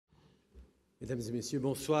Mesdames et messieurs,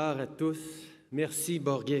 bonsoir à tous. Merci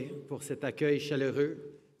Borgé pour cet accueil chaleureux.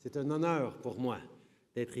 C'est un honneur pour moi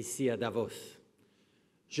d'être ici à Davos.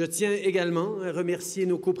 Je tiens également à remercier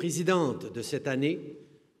nos coprésidentes de cette année,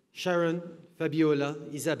 Sharon, Fabiola,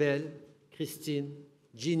 Isabelle, Christine,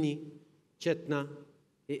 Ginny, Chetna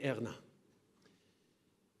et Erna.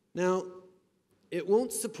 Now, it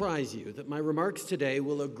won't surprise you that my remarks today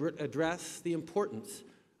will address the importance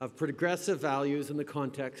of progressive values in the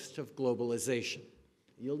context of globalization.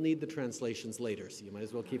 You'll need the translations later, so you might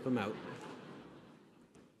as well keep them out.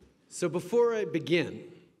 So before I begin,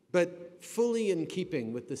 but fully in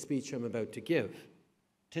keeping with the speech I'm about to give,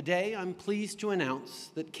 today I'm pleased to announce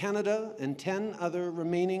that Canada and 10 other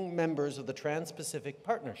remaining members of the Trans-Pacific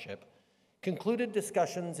Partnership concluded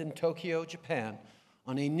discussions in Tokyo, Japan,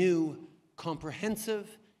 on a new,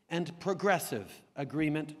 comprehensive and progressive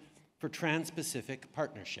agreement for Trans-Pacific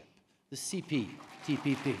Partnership, the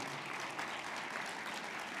CPTPP.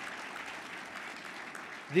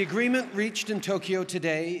 The agreement reached in Tokyo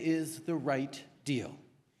today is the right deal.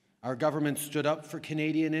 Our government stood up for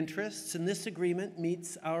Canadian interests, and this agreement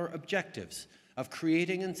meets our objectives of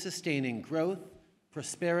creating and sustaining growth,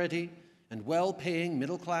 prosperity, and well-paying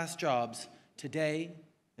middle-class jobs today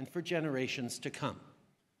and for generations to come.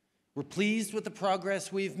 We're pleased with the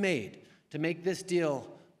progress we've made to make this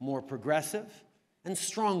deal more progressive and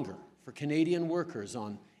stronger for Canadian workers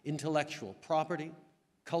on intellectual property,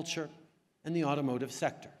 culture, and the automotive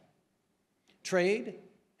sector. Trade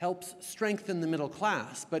helps strengthen the middle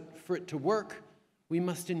class, but for it to work, we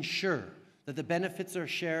must ensure that the benefits are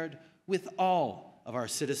shared with all of our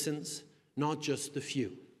citizens, not just the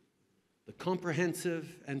few. The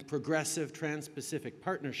comprehensive and progressive Trans-Pacific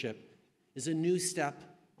Partnership is a new step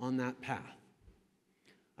on that path.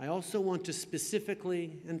 I also want to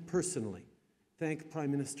specifically and personally thank Prime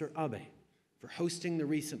Minister Abe for hosting the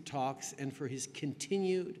recent talks and for his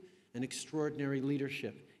continued and extraordinary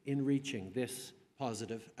leadership in reaching this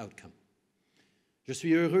positive outcome. Je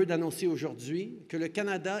suis heureux d'annoncer aujourd'hui que le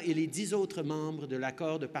Canada et les 10 autres membres de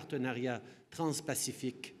l'accord de partenariat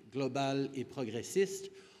transpacifique global et progressiste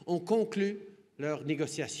ont conclu leurs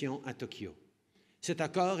négociations à Tokyo. Cet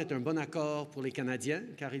accord est un bon accord pour les Canadiens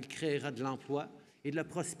car il créera de l'emploi et de la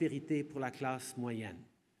prospérité pour la classe moyenne.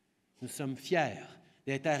 Nous sommes fiers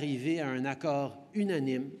d'être arrivés à un accord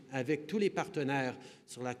unanime avec tous les partenaires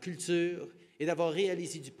sur la culture et d'avoir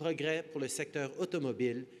réalisé du progrès pour le secteur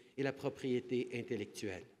automobile et la propriété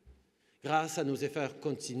intellectuelle. Grâce à nos efforts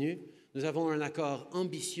continus, nous avons un accord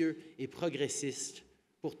ambitieux et progressiste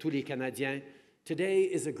pour tous les Canadiens. Today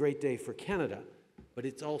is a great day for Canada, but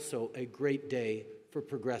it's also a great day for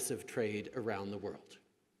progressive trade around the world.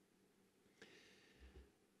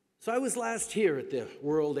 So I was last here at the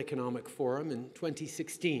World Economic Forum in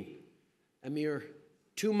 2016, a mere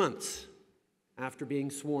 2 months after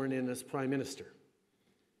being sworn in as Prime Minister.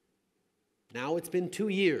 Now it's been 2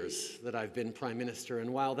 years that I've been Prime Minister,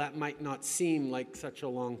 and while that might not seem like such a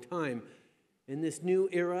long time, in this new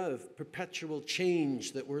era of perpetual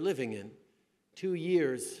change that we're living in, 2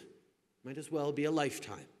 years might as well be a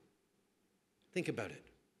lifetime. Think about it.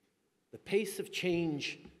 The pace of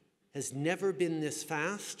change has never been this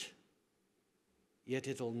fast, yet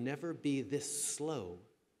it'll never be this slow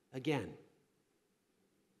again.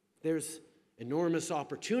 There's enormous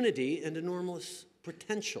opportunity and enormous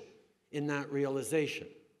potential in that realization.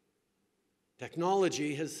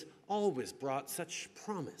 Technology has always brought such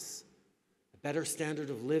promise. A better standard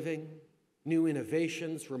of living, new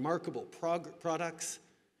innovations, remarkable products.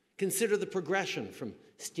 Consider the progression from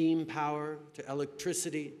steam power to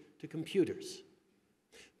electricity to computers.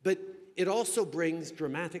 But it also brings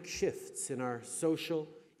dramatic shifts in our social,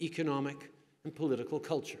 economic, and political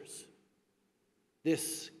cultures.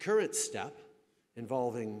 This current step,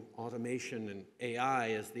 involving automation and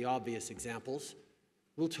AI as the obvious examples,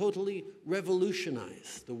 will totally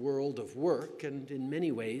revolutionize the world of work, and in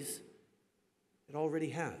many ways, it already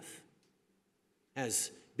has. As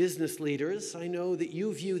business leaders, I know that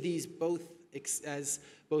you view these as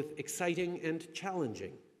both exciting and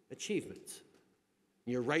challenging achievements.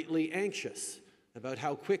 You're rightly anxious about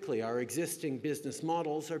how quickly our existing business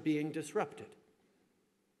models are being disrupted.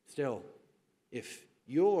 Still, if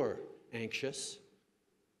you're anxious,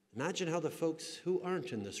 imagine how the folks who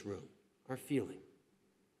aren't in this room are feeling.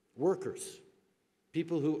 Workers,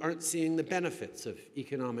 people who aren't seeing the benefits of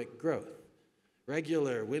economic growth,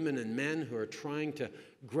 regular women and men who are trying to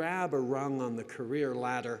grab a rung on the career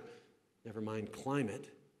ladder, never mind climate.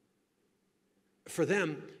 For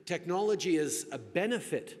them, technology is a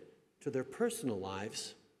benefit to their personal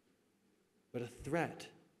lives, but a threat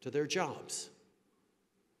to their jobs.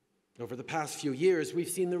 Over the past few years, we've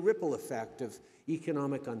seen the ripple effect of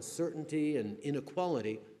economic uncertainty and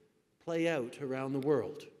inequality play out around the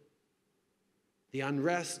world. The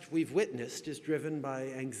unrest we've witnessed is driven by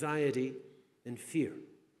anxiety and fear.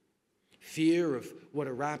 Fear of what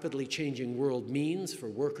a rapidly changing world means for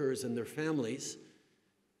workers and their families,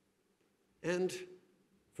 and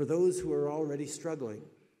for those who are already struggling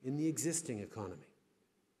in the existing economy.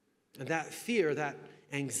 And that fear, that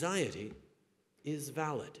anxiety, is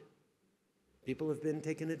valid. People have been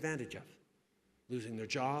taken advantage of, losing their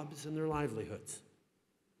jobs and their livelihoods.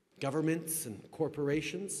 Governments and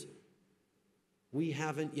corporations, we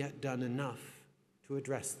haven't yet done enough to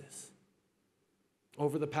address this.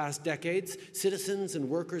 Over the past decades, citizens and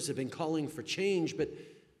workers have been calling for change, but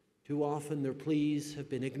too often their pleas have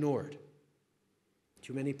been ignored.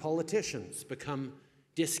 Too many politicians become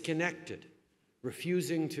disconnected,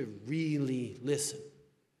 refusing to really listen,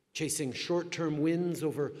 chasing short-term wins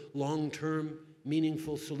over long-term,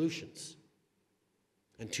 meaningful solutions.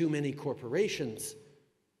 And too many corporations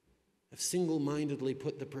have single-mindedly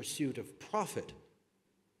put the pursuit of profit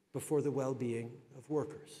before the well-being of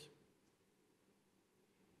workers.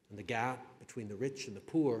 And the gap between the rich and the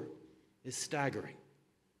poor is staggering.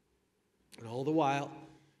 And all the while,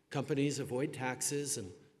 companies avoid taxes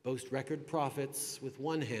and boast record profits with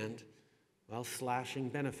one hand while slashing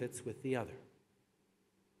benefits with the other.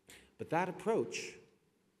 But that approach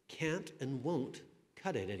can't and won't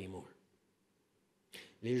cut it anymore.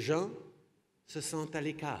 Les gens se sentent à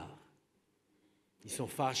l'écart. Ils sont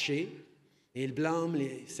fâchés et ils blâment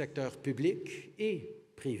les secteurs publics et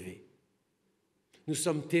privés. Nous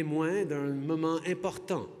sommes témoins d'un moment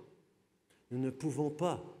important. Nous ne pouvons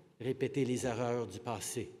pas répéter les erreurs du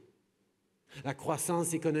passé. La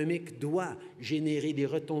croissance économique doit générer des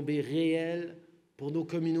retombées réelles pour nos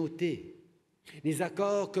communautés. Les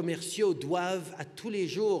accords commerciaux doivent à tous les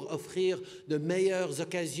jours offrir de meilleures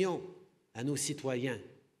occasions à nos citoyens.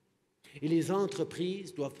 Et les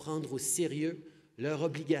entreprises doivent prendre au sérieux leurs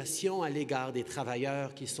obligations à l'égard des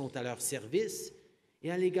travailleurs qui sont à leur service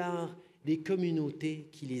et à l'égard des communautés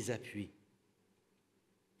qui les appuient.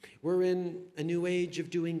 We're in a new age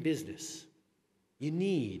of doing business. You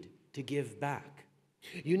need to give back.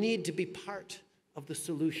 You need to be part of the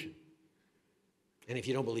solution. And if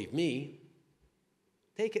you don't believe me,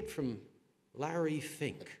 take it from Larry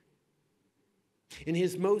Fink. In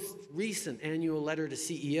his most recent annual letter to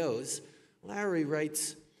CEOs, Larry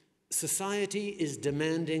writes, "Society is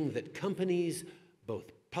demanding that companies,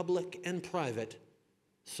 both public and private,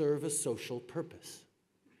 serve a social purpose.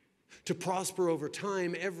 To prosper over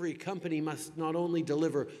time, every company must not only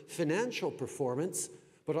deliver financial performance,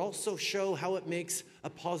 but also show how it makes a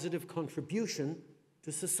positive contribution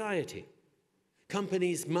to society.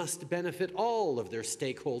 Companies must benefit all of their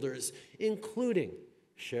stakeholders, including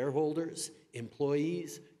shareholders,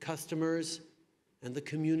 employees, customers, and the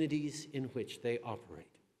communities in which they operate."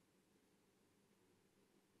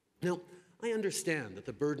 Now, I understand that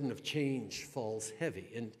the burden of change falls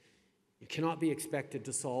heavy, and you cannot be expected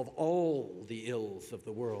to solve all the ills of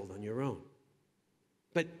the world on your own.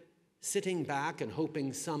 But sitting back and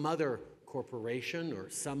hoping some other corporation or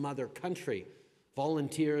some other country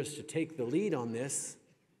volunteers to take the lead on this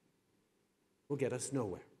will get us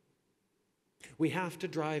nowhere. We have to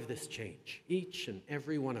drive this change, each and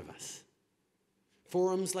every one of us.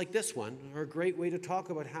 Forums like this one are a great way to talk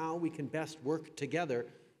about how we can best work together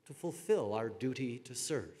to fulfill our duty to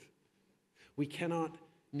serve. We cannot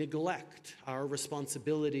neglect our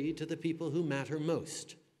responsibility to the people who matter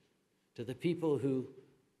most, to the people who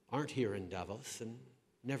aren't here in Davos and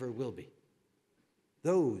never will be.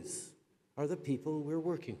 Those are the people we're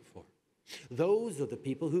working for. Those are the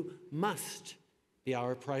people who must be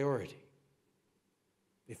our priority.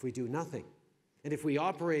 If we do nothing, and if we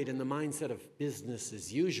operate in the mindset of business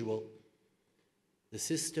as usual, the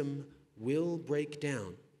system will break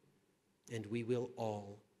down and we will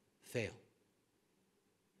all fail.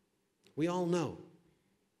 We all know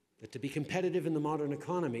that to be competitive in the modern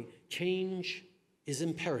economy, change is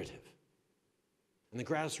imperative. And the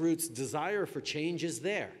grassroots desire for change is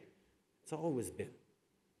there. It's always been.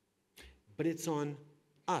 But it's on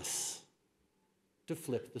us to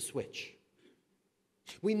flip the switch.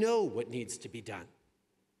 We know what needs to be done.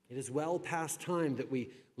 It is well past time that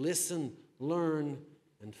we listen, learn,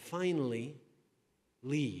 and finally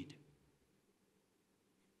lead.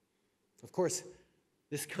 Of course,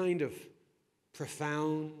 this kind of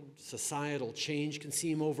profound societal change can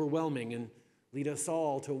seem overwhelming and lead us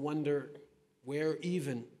all to wonder where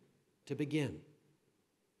even to begin.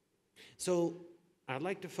 So I'd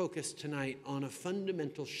like to focus tonight on a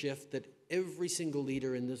fundamental shift that every single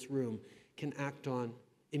leader in this room can act on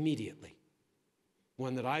immediately,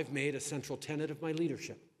 one that I've made a central tenet of my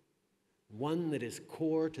leadership, one that is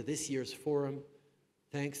core to this year's forum,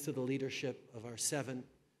 thanks to the leadership of our 7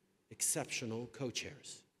 exceptional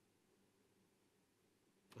co-chairs.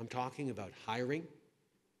 I'm talking about hiring,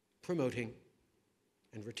 promoting,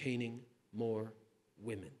 and retaining more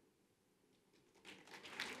women.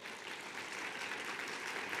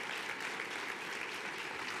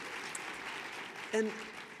 And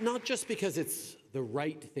not just because it's the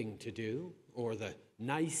right thing to do or the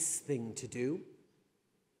nice thing to do,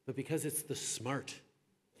 but because it's the smart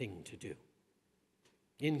thing to do.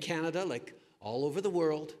 In Canada, like all over the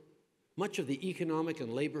world, much of the economic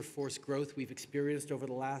and labor force growth we've experienced over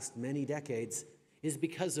the last many decades is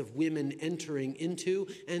because of women entering into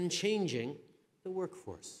and changing the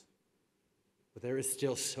workforce. But there is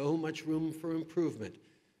still so much room for improvement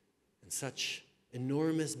and such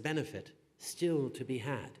enormous benefit still to be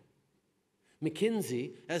had.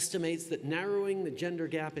 McKinsey estimates that narrowing the gender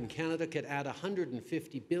gap in Canada could add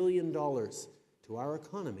 $150 billion to our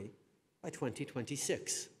economy by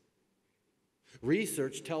 2026.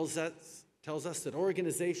 Research tells us that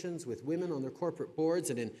organizations with women on their corporate boards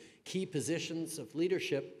and in key positions of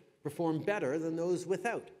leadership perform better than those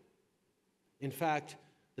without. In fact,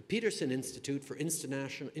 the Peterson Institute for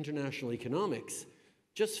International Economics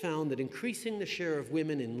just found that increasing the share of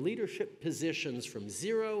women in leadership positions from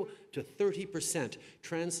 0 to 30%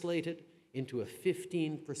 translated into a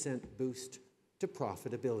 15% boost to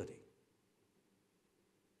profitability.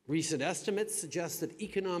 Recent estimates suggest that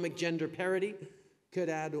economic gender parity could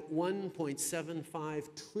add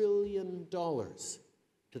 $1.75 trillion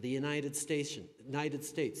to the United States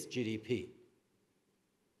GDP.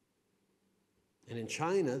 And in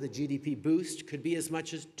China, the GDP boost could be as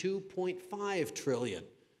much as $2.5 trillion,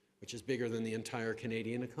 which is bigger than the entire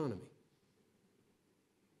Canadian economy.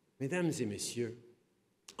 Mesdames et messieurs,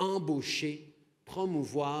 embaucher,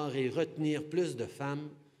 promouvoir et retenir plus de femmes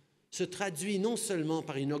se traduit non seulement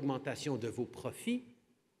par une augmentation de vos profits,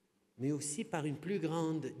 mais aussi par une plus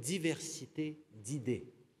grande diversité d'idées.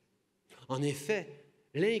 En effet,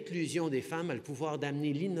 l'inclusion des femmes a le pouvoir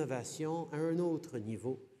d'amener l'innovation à un autre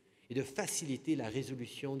niveau et de faciliter la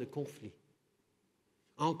résolution de conflits.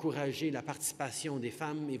 Encourager la participation des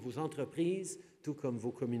femmes et vos entreprises, tout comme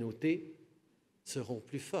vos communautés, seront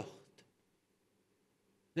plus fortes.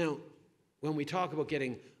 Now, when we talk about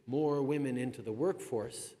getting more women into the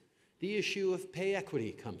workforce, the issue of pay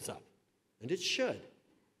equity comes up, and it should.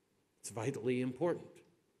 It's vitally important.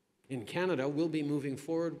 In Canada, we'll be moving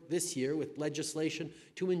forward this year with legislation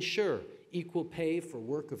to ensure equal pay for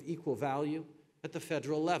work of equal value at the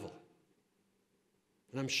federal level.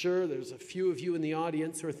 And I'm sure there's a few of you in the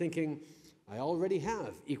audience who are thinking, I already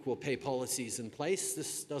have equal pay policies in place.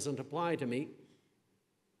 This doesn't apply to me.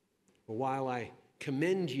 But while I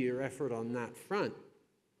commend your effort on that front,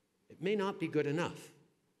 it may not be good enough.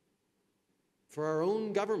 For our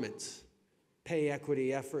own governments, pay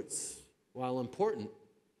equity efforts, while important,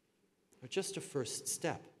 are just a first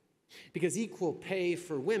step. Because equal pay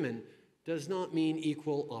for women does not mean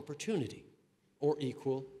equal opportunity, or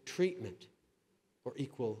equal treatment, or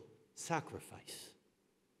equal sacrifice.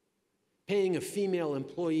 Paying a female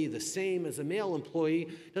employee the same as a male employee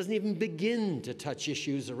doesn't even begin to touch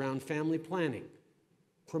issues around family planning,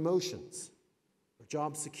 promotions, or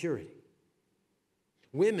job security.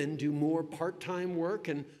 Women do more part-time work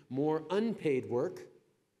and more unpaid work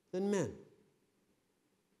than men.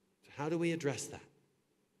 So how do we address that?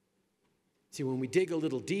 See, when we dig a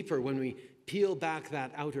little deeper, when we peel back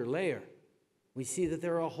that outer layer, we see that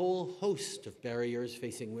there are a whole host of barriers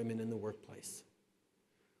facing women in the workplace.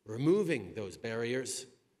 Removing those barriers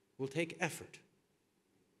will take effort,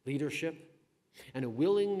 leadership, and a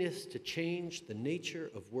willingness to change the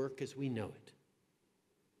nature of work as we know it.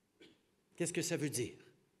 Qu'est-ce que ça veut dire?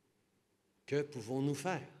 Que pouvons-nous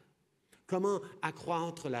faire? Comment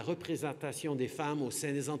accroître la représentation des femmes au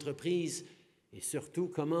sein des entreprises et surtout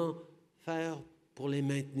comment faire pour les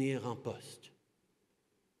maintenir en poste?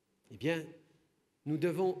 Eh bien, nous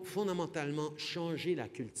devons fondamentalement changer la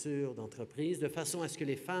culture d'entreprise de façon à ce que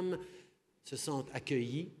les femmes se sentent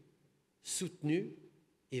accueillies, soutenues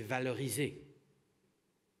et valorisées.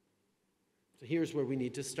 So here's where we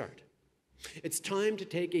need to start. It's time to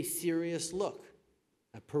take a serious look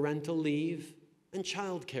at parental leave and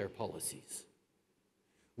childcare policies.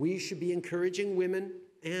 We should be encouraging women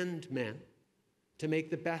and men to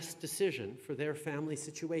make the best decision for their family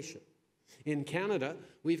situation. In Canada,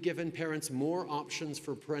 we've given parents more options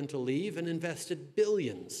for parental leave and invested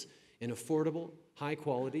billions in affordable,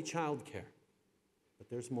 high-quality childcare. But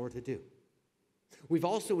there's more to do. We've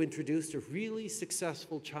also introduced a really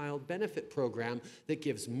successful child benefit program that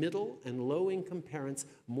gives middle and low-income parents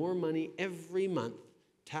more money every month,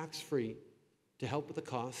 tax-free, to help with the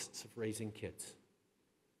costs of raising kids.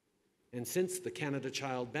 And since the Canada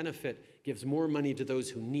Child Benefit gives more money to those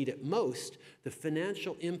who need it most, the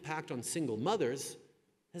financial impact on single mothers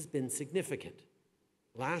has been significant.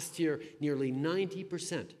 Last year, nearly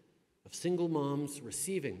 90% of single moms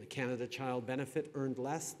receiving the Canada Child Benefit earned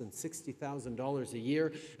less than $60,000 a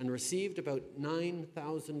year and received about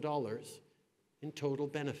 $9,000 in total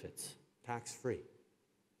benefits, tax-free.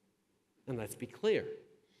 And let's be clear,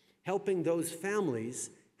 helping those families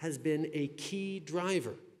has been a key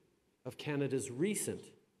driver of Canada's recent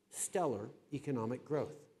stellar economic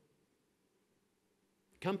growth.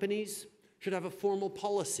 Companies should have a formal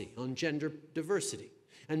policy on gender diversity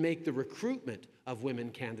and make the recruitment of women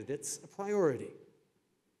candidates a priority.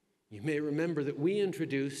 You may remember that we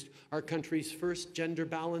introduced our country's first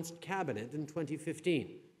gender-balanced cabinet in 2015.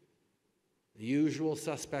 The usual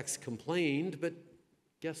suspects complained, but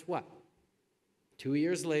guess what? 2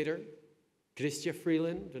 years later, Chrystia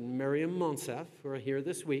Freeland and Miriam Monsef, who are here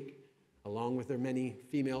this week, along with their many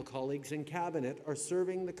female colleagues in cabinet, are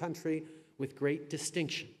serving the country with great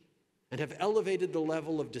distinction and have elevated the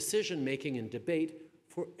level of decision-making and debate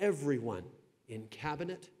for everyone in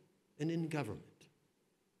cabinet and in government.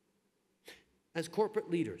 As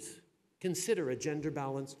corporate leaders, consider a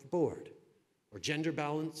gender-balanced board or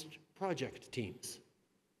gender-balanced project teams.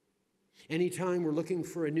 Anytime we're looking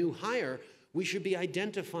for a new hire, we should be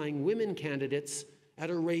identifying women candidates at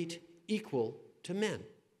a rate equal to men.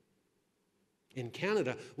 In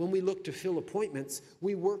Canada, when we look to fill appointments,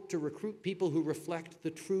 we work to recruit people who reflect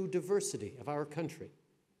the true diversity of our country.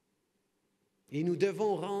 Et nous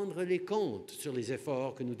devons rendre les comptes sur les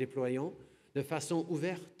efforts que nous déployons de façon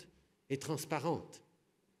ouverte et transparente.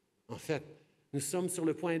 En fait, nous sommes sur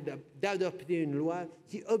le point d'adopter une loi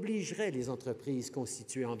qui obligerait les entreprises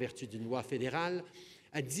constituées en vertu d'une loi fédérale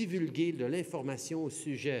à divulguer de l'information au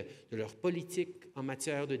sujet de leur politique en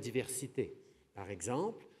matière de diversité. Par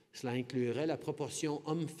exemple, cela inclurait la proportion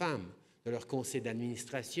hommes-femmes de leur conseil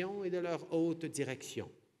d'administration et de leur haute direction.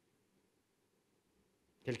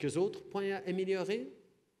 Quelques autres points à améliorer?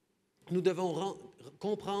 Nous devons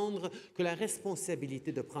comprendre que la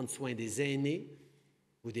responsabilité de prendre soin des aînés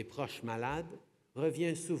ou des proches malades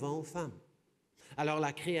revient souvent aux femmes. Alors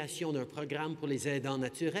la création d'un programme pour les aidants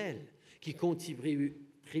naturels qui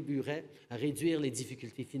contribuerait à réduire les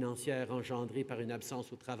difficultés financières engendrées par une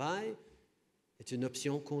absence au travail est une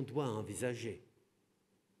option qu'on doit envisager.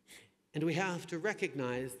 And we have to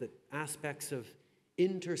recognize that aspects of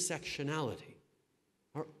intersectionality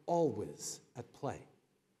are always at play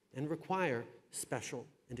and require special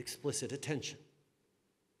and explicit attention.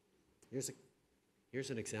 Here's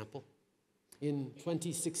an example. In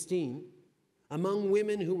 2016, among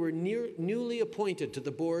women who were newly appointed to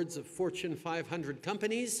the boards of Fortune 500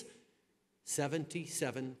 companies,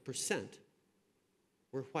 77%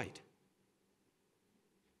 were white.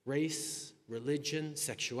 Race, religion,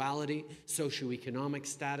 sexuality, socioeconomic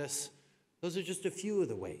status, those are just a few of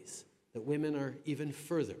the ways that women are even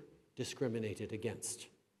further discriminated against.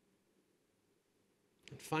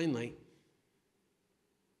 And finally,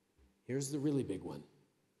 here's the really big one.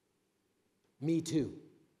 Me Too.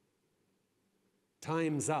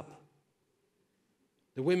 Time's up.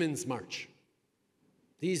 The Women's March.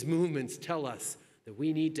 These movements tell us that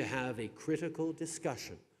we need to have a critical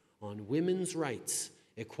discussion on women's rights,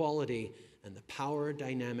 equality, and the power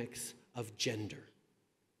dynamics of gender.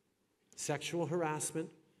 Sexual harassment,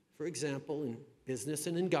 for example, in business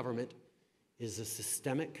and in government, is a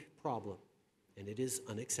systemic problem, and it is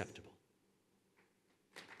unacceptable.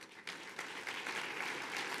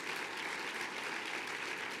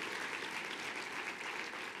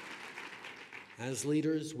 As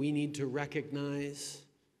leaders, we need to recognize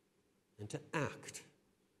and to act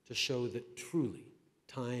to show that truly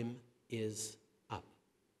time is up.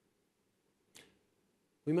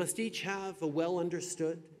 We must each have a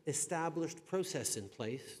well-understood, established process in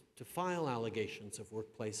place to file allegations of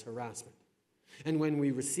workplace harassment. And when we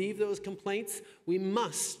receive those complaints, we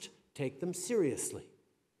must take them seriously.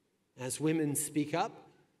 As women speak up,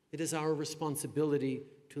 it is our responsibility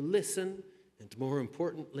to listen and, more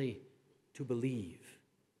importantly, to believe.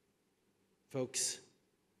 Folks,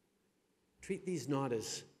 treat these not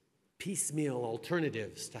as piecemeal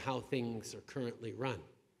alternatives to how things are currently run.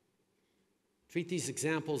 Treat these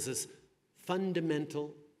examples as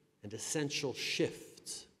fundamental and essential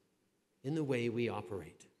shifts in the way we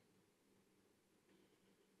operate.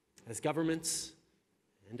 As governments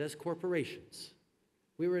and as corporations,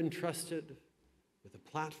 we were entrusted with a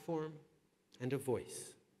platform and a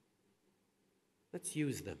voice. Let's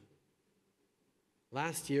use them.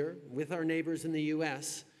 Last year, with our neighbors in the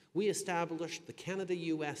U.S., we established the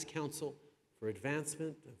Canada-U.S. Council for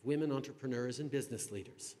Advancement of Women Entrepreneurs and Business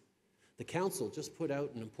Leaders. The Council just put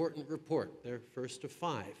out an important report, their first of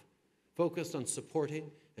 5, focused on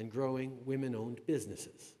supporting and growing women-owned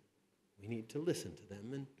businesses. We need to listen to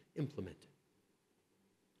them and implement it.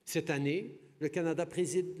 Cette année, le Canada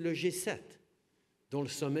préside le G7, dont le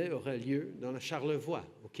sommet aura lieu dans la Charlevoix,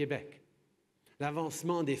 au Québec.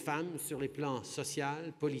 L'avancement des femmes sur les plans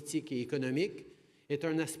social, politique et économique est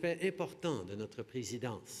un aspect important de notre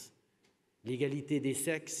présidence. L'égalité des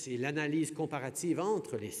sexes et l'analyse comparative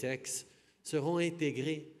entre les sexes seront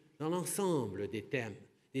intégrés dans l'ensemble des thèmes,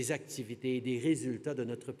 des activités et des résultats de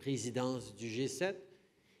notre présidence du G7,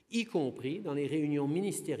 y compris dans les réunions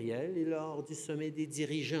ministérielles et lors du sommet des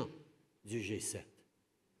dirigeants du G7.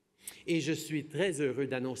 Et je suis très heureux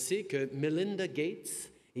d'annoncer que Melinda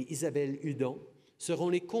Gates et Isabelle Hudon seront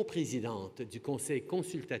les coprésidentes du Conseil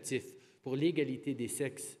consultatif pour l'égalité des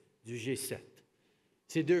sexes du G7.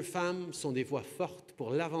 Ces 2 femmes sont des voix fortes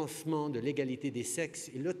pour l'avancement de l'égalité des sexes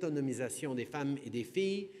et l'autonomisation des femmes et des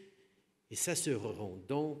filles, et s'assureront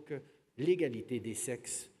donc que l'égalité des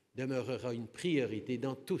sexes demeurera une priorité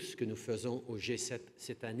dans tout ce que nous faisons au G7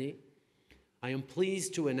 cette année. I am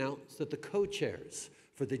pleased to announce that the co-chairs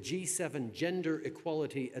for the G7 Gender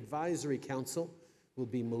Equality Advisory Council will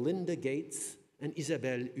be Melinda Gates and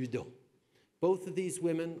Isabelle Hudon. Both of these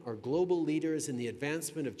women are global leaders in the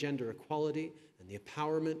advancement of gender equality and the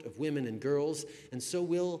empowerment of women and girls, and so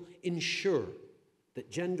will ensure that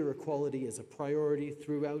gender equality is a priority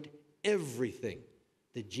throughout everything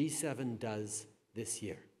the G7 does this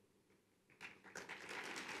year.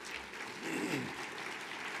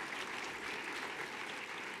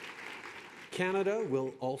 Canada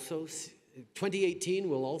will also 2018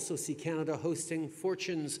 will also see Canada hosting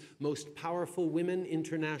Fortune's Most Powerful Women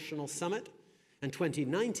International Summit, and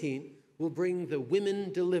 2019 will bring the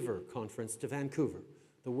Women Deliver Conference to Vancouver,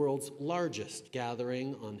 the world's largest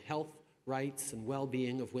gathering on health, rights, and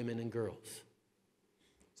well-being of women and girls.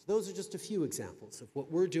 So those are just a few examples of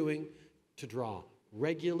what we're doing to draw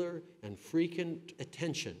regular and frequent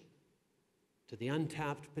attention to the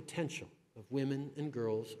untapped potential of women and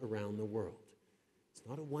girls around the world. It's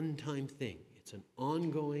not a one-time thing. It's an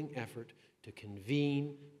ongoing effort to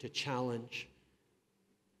convene, to challenge,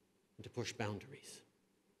 and to push boundaries.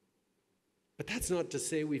 But that's not to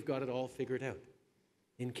say we've got it all figured out.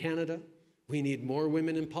 In Canada, we need more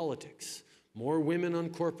women in politics, more women on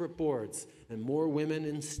corporate boards, and more women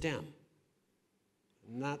in STEM.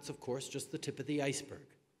 And that's, of course, just the tip of the iceberg.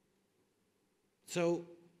 So,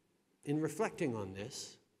 in reflecting on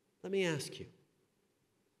this, let me ask you,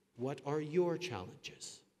 what are your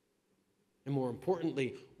challenges? And more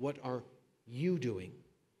importantly, what are you doing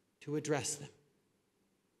to address them?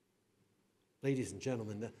 Ladies and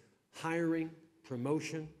gentlemen, the hiring,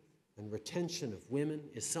 promotion, and retention of women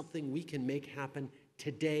is something we can make happen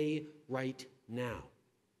today, right now.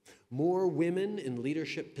 More women in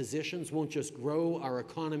leadership positions won't just grow our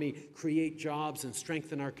economy, create jobs, and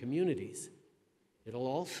strengthen our communities. It'll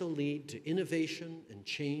also lead to innovation and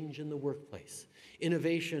change in the workplace.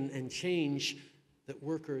 Innovation and change that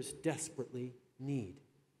workers desperately need.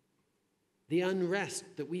 The unrest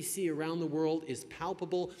that we see around the world is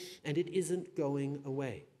palpable, and it isn't going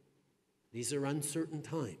away. These are uncertain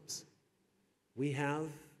times. We have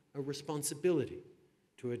a responsibility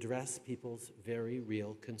to address people's very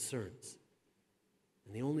real concerns.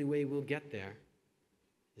 And the only way we'll get there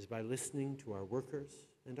is by listening to our workers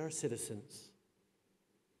and our citizens.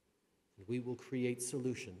 And we will create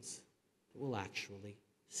solutions that will actually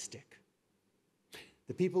stick.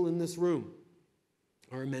 The people in this room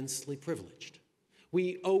are immensely privileged.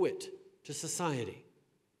 We owe it to society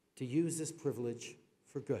to use this privilege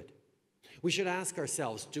for good. We should ask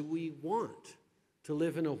ourselves, do we want to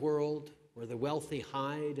live in a world where the wealthy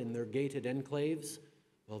hide in their gated enclaves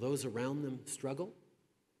while those around them struggle?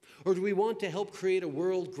 Or do we want to help create a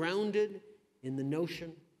world grounded in the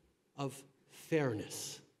notion of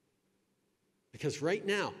fairness? Because right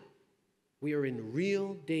now, we are in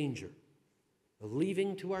real danger of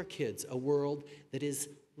leaving to our kids a world that is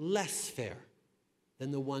less fair than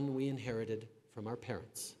the one we inherited from our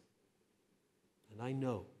parents. And I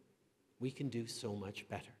know we can do so much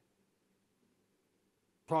better.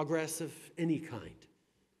 Progress of any kind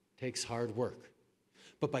takes hard work.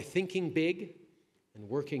 But by thinking big and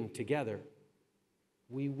working together,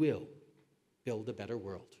 we will build a better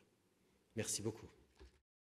world. Merci beaucoup.